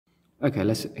Okay,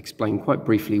 let's explain quite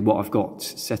briefly what I've got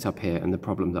set up here and the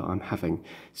problem that I'm having.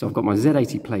 So I've got my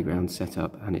Z80 Playground set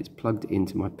up and it's plugged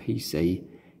into my PC.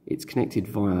 It's connected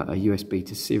via a USB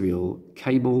to serial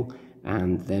cable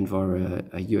and then via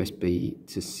a USB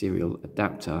to serial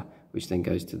adapter, which then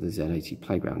goes to the Z80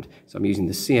 Playground. So I'm using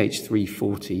the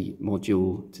CH340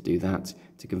 module to do that,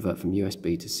 to convert from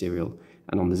USB to serial.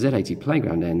 And on the Z80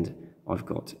 Playground end, I've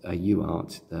got a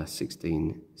UART, the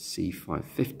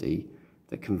 16C550,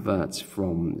 that converts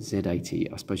from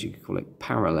Z80, I suppose you could call it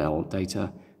parallel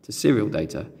data, to serial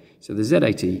data. So the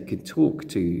Z80 can talk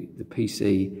to the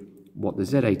PC what the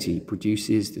Z80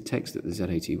 produces, the text that the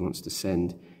Z80 wants to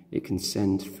send. It can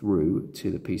send through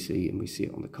to the PC, and we see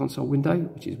it on the console window,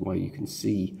 which is why you can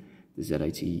see the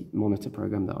Z80 monitor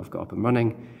program that I've got up and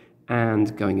running.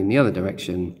 And going in the other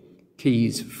direction,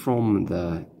 keys from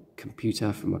the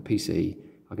computer, from my PC,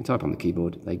 I can type on the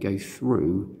keyboard, they go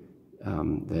through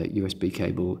the USB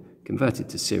cable, converted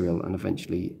to serial, and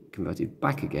eventually converted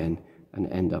back again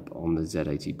and end up on the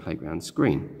Z80 Playground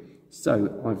screen.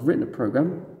 So I've written a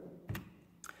program,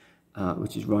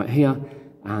 which is right here,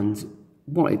 and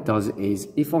what it does is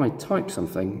if I type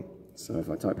something, so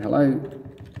if I type hello,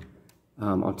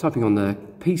 I'm typing on the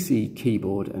PC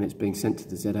keyboard and it's being sent to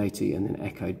the Z80 and then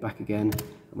echoed back again.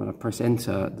 And when I press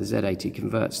enter, the Z80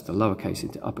 converts the lowercase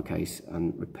into uppercase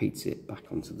and repeats it back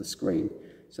onto the screen.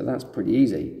 So that's pretty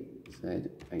easy.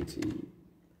 Z80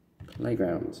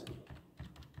 Playground.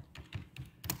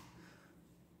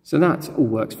 So that all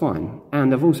works fine.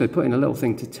 And I've also put in a little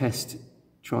thing to test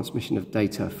transmission of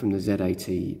data from the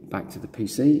Z80 back to the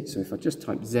PC. So if I just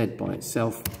type Z by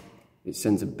itself, it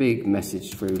sends a big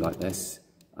message through like this,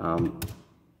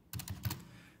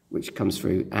 which comes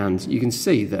through, and you can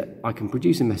see that I can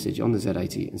produce a message on the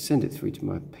Z80 and send it through to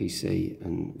my PC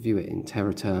and view it in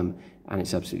tera term, and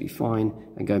it's absolutely fine.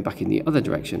 And going back in the other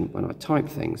direction, when I type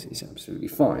things, it's absolutely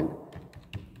fine.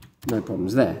 No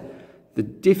problems there. The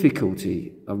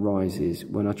difficulty arises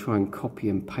when I try and copy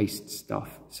and paste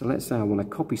stuff. So let's say I want to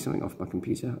copy something off my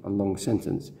computer, a long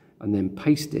sentence, and then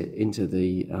paste it into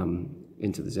the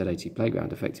Z80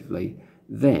 Playground effectively,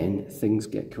 then things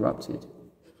get corrupted.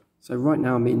 So right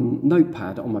now I'm in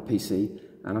Notepad on my PC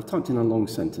and I've typed in a long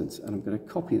sentence and I'm going to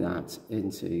copy that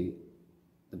into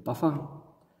the buffer,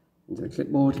 into a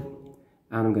clipboard, and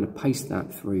I'm going to paste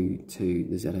that through to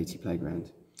the Z80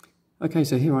 Playground. Okay,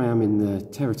 so here I am in the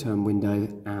tera term window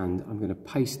and I'm going to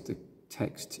paste the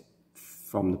text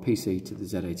from the PC to the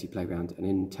Z80 Playground, and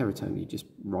in tera term you just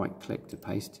right click to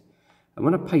paste. And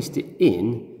when I paste it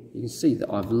in, you can see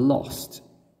that I've lost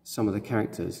some of the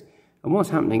characters. And what's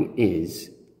happening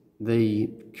is the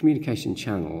communication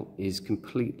channel is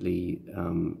completely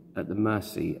at the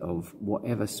mercy of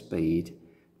whatever speed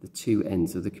the two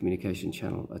ends of the communication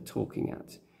channel are talking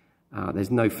at. There's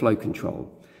no flow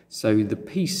control. So the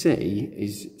PC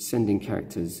is sending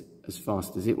characters as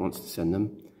fast as it wants to send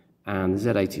them, and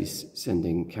the Z80 is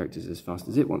sending characters as fast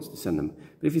as it wants to send them.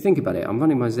 But if you think about it, I'm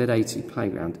running my Z80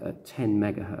 Playground at 10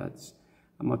 megahertz,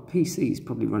 and my PC is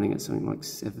probably running at something like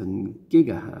 7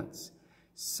 gigahertz.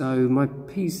 So my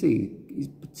PC is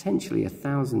potentially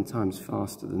 1,000 times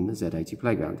faster than the Z80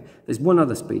 Playground. There's one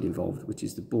other speed involved, which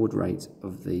is the baud rate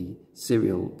of the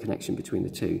serial connection between the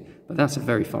two. But that's a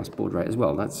very fast baud rate as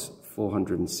well. That's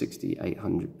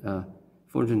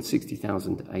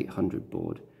 460,800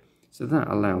 baud. So that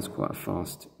allows quite a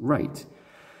fast rate.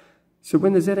 So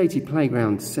when the Z80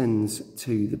 Playground sends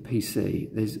to the PC,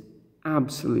 there's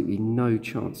absolutely no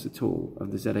chance at all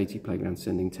of the Z80 Playground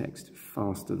sending text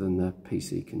faster than the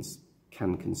PC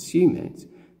can consume it.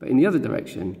 But in the other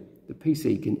direction, the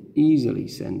PC can easily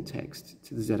send text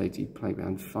to the Z80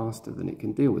 Playground faster than it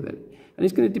can deal with it. And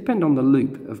it's going to depend on the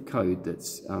loop of code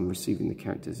that's receiving the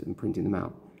characters and printing them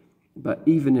out. But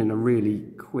even in a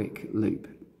really quick loop,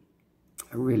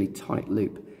 a really tight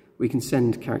loop, we can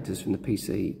send characters from the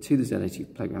PC to the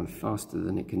Z80 Playground faster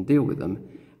than it can deal with them,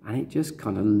 and it just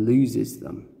kind of loses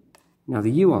them. Now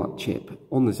the UART chip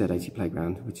on the Z80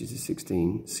 Playground, which is a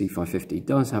 16C550,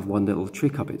 does have one little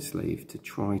trick up its sleeve to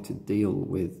try to deal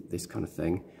with this kind of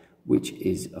thing, which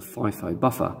is a Fifo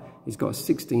buffer. It's got a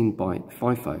 16-byte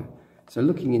Fifo. So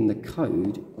looking in the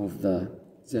code of the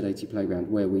Z80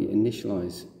 Playground where we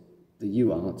initialize the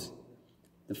UART,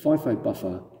 the Fifo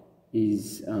buffer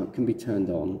is, can be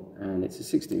turned on, and it's a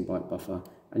 16-byte buffer,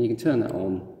 and you can turn that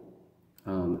on,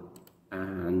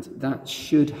 and that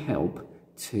should help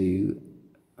to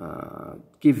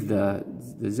give the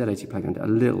Z80 Playground a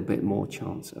little bit more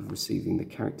chance of receiving the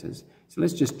characters. So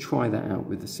let's just try that out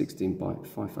with the 16-byte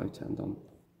Fifo turned on.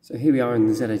 So here we are in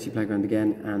the Z80 Playground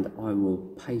again, and I will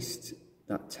paste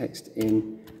that text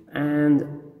in, and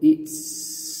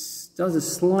it's does a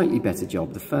slightly better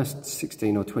job. The first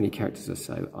 16 or 20 characters or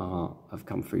so have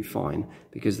come through fine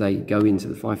because they go into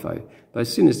the FIFO. But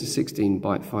as soon as the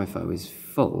 16-byte FIFO is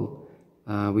full,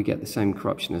 we get the same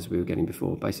corruption as we were getting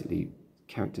before, basically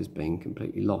characters being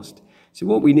completely lost. So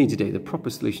what we need to do, the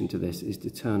proper solution to this, is to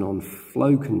turn on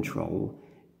flow control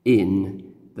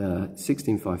in the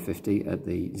 16550 at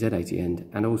the Z80 end,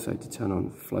 and also to turn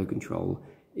on flow control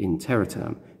in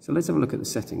TerraTerm. So let's have a look at the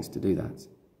settings to do that.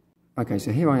 Okay,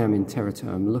 so here I am in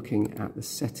TerraTerm looking at the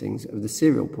settings of the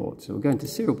serial port. So we'll go into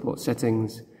serial port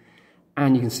settings,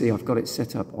 and you can see I've got it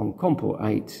set up on COM port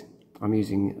 8. I'm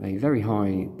using a very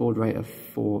high baud rate of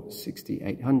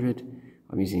 46800.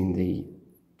 I'm using the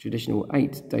traditional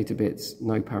 8 data bits,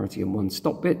 no parity and 1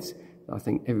 stop bit that I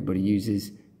think everybody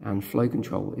uses, and flow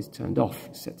control is turned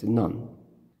off, set to none.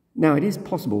 Now it is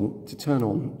possible to turn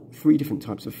on 3 different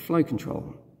types of flow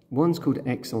control. One's called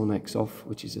X on, X off,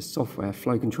 which is a software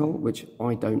flow control, which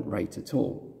I don't rate at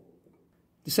all.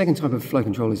 The second type of flow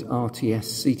control is RTS,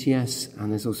 CTS,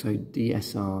 and there's also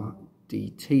DSR,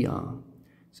 DTR.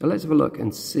 So let's have a look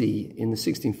and see in the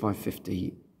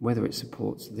 16550 whether it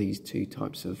supports these 2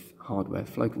 types of hardware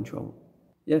flow control.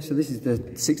 Yeah, so this is the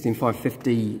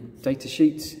 16550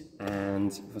 datasheet, and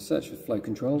if I search for flow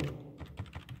control,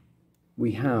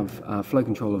 we have flow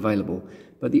control available,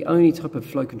 but the only type of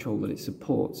flow control that it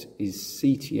supports is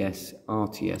CTS,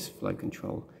 RTS flow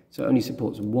control. So it only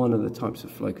supports one of the types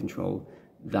of flow control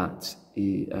that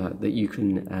you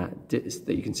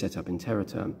can set up in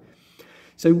TerraTerm.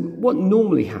 So what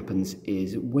normally happens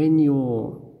is when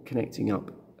you're connecting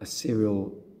up a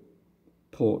serial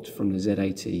port from the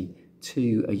Z80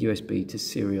 to a USB to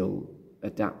serial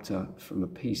adapter from a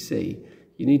PC,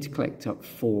 you need to connect up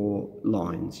 4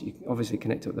 lines. You can obviously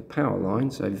connect up the power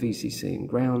line, so VCC and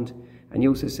ground, and you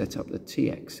also set up the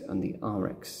TX and the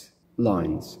RX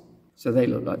lines. So they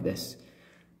look like this.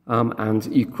 And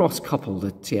you cross-couple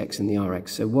the TX and the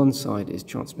RX, so one side is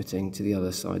transmitting to the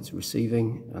other side's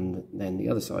receiving, and then the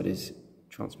other side is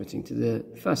transmitting to the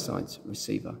first side's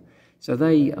receiver. So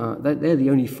they're the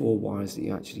only 4 wires that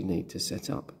you actually need to set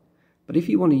up. But if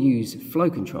you want to use flow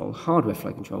control, hardware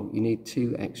flow control, you need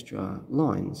 2 extra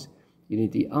lines. You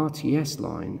need the RTS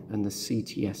line and the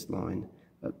CTS line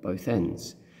at both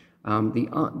ends.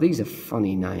 These are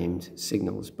funny named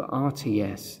signals, but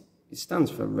RTS, it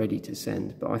stands for ready to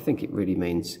send, but I think it really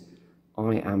means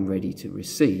I am ready to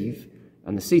receive,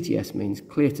 and the CTS means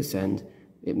clear to send.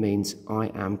 It means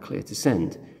I am clear to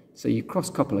send. So you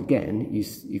cross-couple again,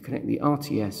 you connect the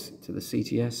RTS to the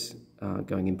CTS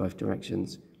going in both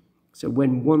directions. So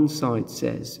when one side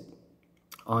says,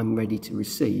 I'm ready to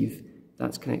receive,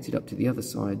 that's connected up to the other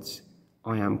side's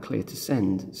I am clear to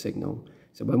send signal.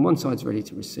 So when one side's ready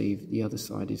to receive, the other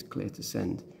side is clear to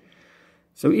send.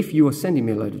 So if you are sending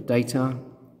me a load of data,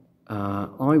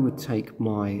 I would take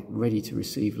my ready to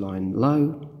receive line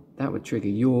low. That would trigger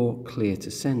your clear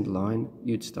to send line.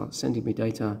 You'd start sending me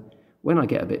data. When I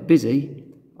get a bit busy,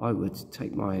 I would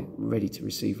take my ready to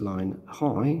receive line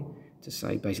high to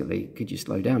say, basically, could you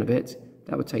slow down a bit?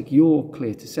 That would take your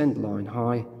clear to send line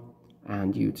high,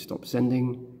 and you'd stop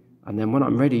sending. And then when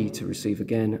I'm ready to receive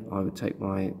again, I would take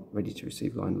my ready to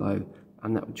receive line low,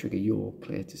 and that would trigger your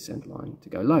clear to send line to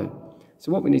go low.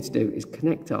 So what we need to do is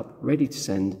connect up ready to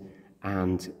send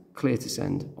and clear to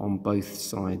send on both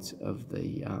sides of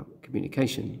the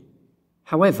communication.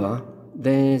 However,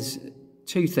 there's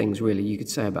 2 things really you could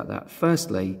say about that.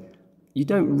 Firstly, you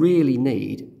don't really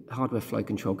need hardware flow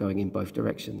control going in both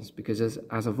directions, because as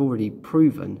I've already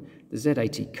proven, the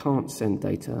Z80 can't send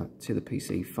data to the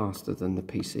PC faster than the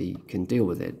PC can deal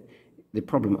with it. The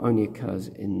problem only occurs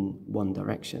in one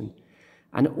direction.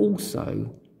 And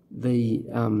also, the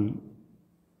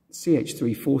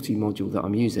CH340 module that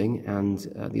I'm using and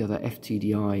the other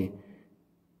FTDI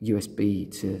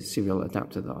USB to serial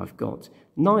adapter that I've got,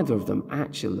 neither of them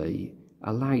actually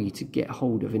allow you to get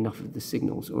hold of enough of the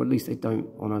signals, or at least they don't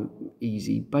on an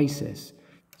easy basis.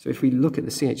 So if we look at the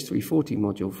CH340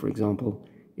 module, for example,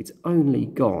 it's only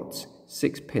got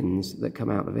 6 pins that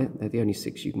come out of it. They're the only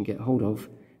 6 you can get hold of,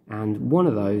 and one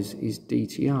of those is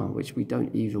DTR, which we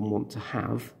don't even want to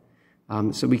have.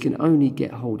 So we can only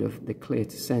get hold of the clear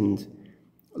to send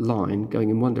line going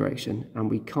in one direction, and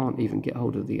we can't even get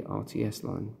hold of the RTS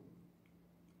line.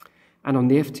 And on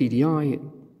the FTDI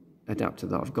adapter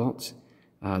that I've got,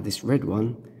 this red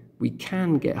one, we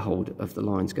can get hold of the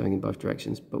lines going in both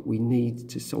directions, but we need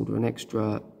to solder an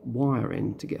extra wire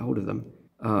in to get hold of them,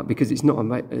 because it's not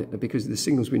because the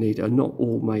signals we need are not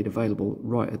all made available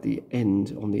right at the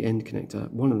end on the end connector.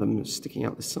 One of them is sticking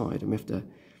out the side, and we have to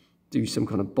do some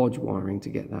kind of bodge wiring to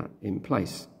get that in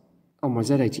place. On my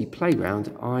Z80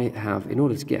 Playground, I have, in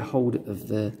order to get hold of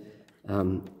the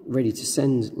ready to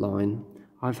send line.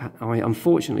 I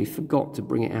unfortunately forgot to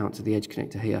bring it out to the edge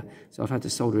connector here, so I've had to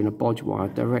solder in a bodge wire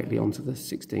directly onto the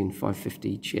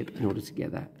 16550 chip in order to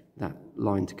get that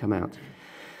line to come out.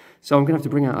 So I'm going to have to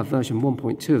bring out a version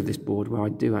 1.2 of this board where I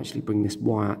do actually bring this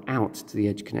wire out to the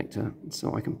edge connector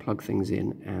so I can plug things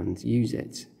in and use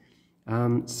it.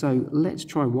 So let's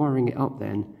try wiring it up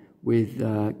then with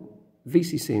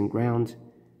VCC and ground,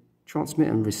 transmit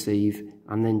and receive,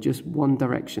 and then just one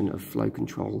direction of flow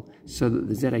control so that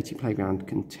the Z80 Playground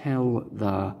can tell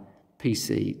the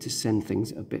PC to send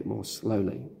things a bit more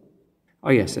slowly. Oh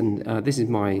yes, and this is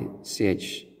my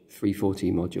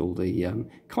CH340 module, the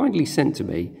kindly sent to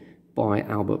me by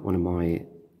Albert, one of my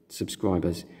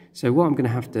subscribers. So what I'm going to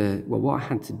have to, well, what I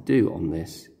had to do on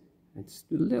this, it's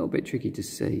a little bit tricky to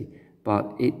see,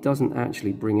 but it doesn't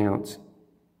actually bring out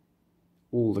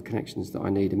all the connections that I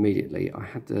need immediately. I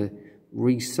had to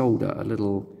resolder a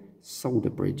little solder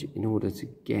bridge in order to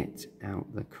get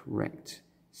out the correct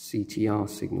CTR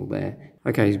signal there.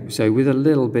 Okay, so with a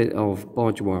little bit of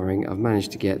bodge wiring, I've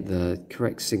managed to get the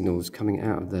correct signals coming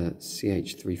out of the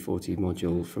CH340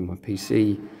 module from my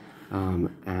PC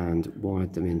and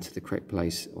wired them into the correct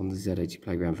place on the Z80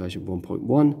 Playground version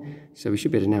 1.1. So we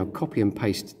should be able to now copy and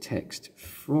paste text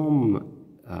from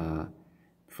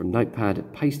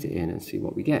Notepad, paste it in and see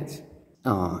what we get.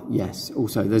 Yes,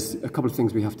 also there's a couple of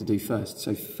things we have to do first.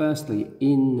 So firstly,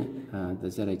 in the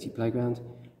Z80 Playground,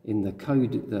 in the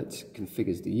code that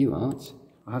configures the UART,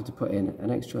 I have to put in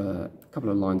an extra couple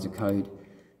of lines of code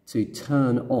to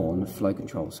turn on flow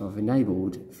control. So I've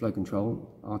enabled flow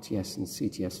control, RTS and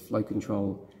CTS flow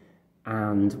control,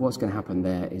 and what's going to happen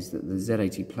there is that the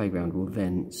Z80 Playground will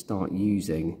then start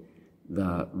using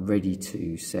the ready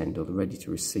to send or the ready to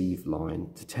receive line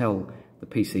to tell the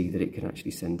PC that it can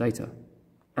actually send data.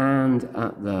 And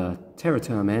at the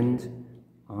teraterm end,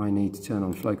 I need to turn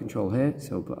on flow control here,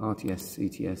 so I'll put RTS,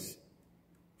 CTS,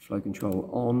 flow control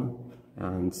on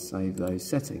and save those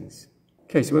settings.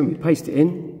 Okay, so when we paste it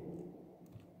in,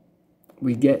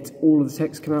 we get all of the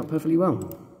text come out perfectly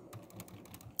well.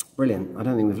 Brilliant, I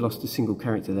don't think we've lost a single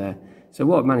character there. So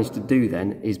what I've managed to do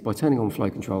then is by turning on flow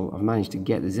control, I've managed to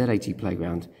get the Z80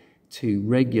 Playground to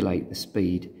regulate the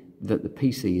speed that the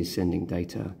PC is sending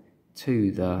data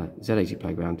to the Z80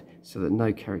 Playground so that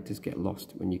no characters get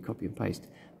lost when you copy and paste,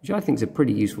 which I think is a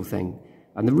pretty useful thing.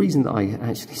 And the reason that I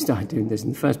actually started doing this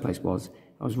in the first place was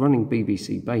I was running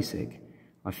BBC Basic.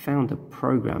 I found a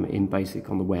program in Basic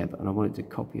on the web and I wanted to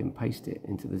copy and paste it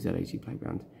into the Z80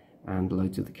 Playground, and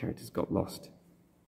loads of the characters got lost.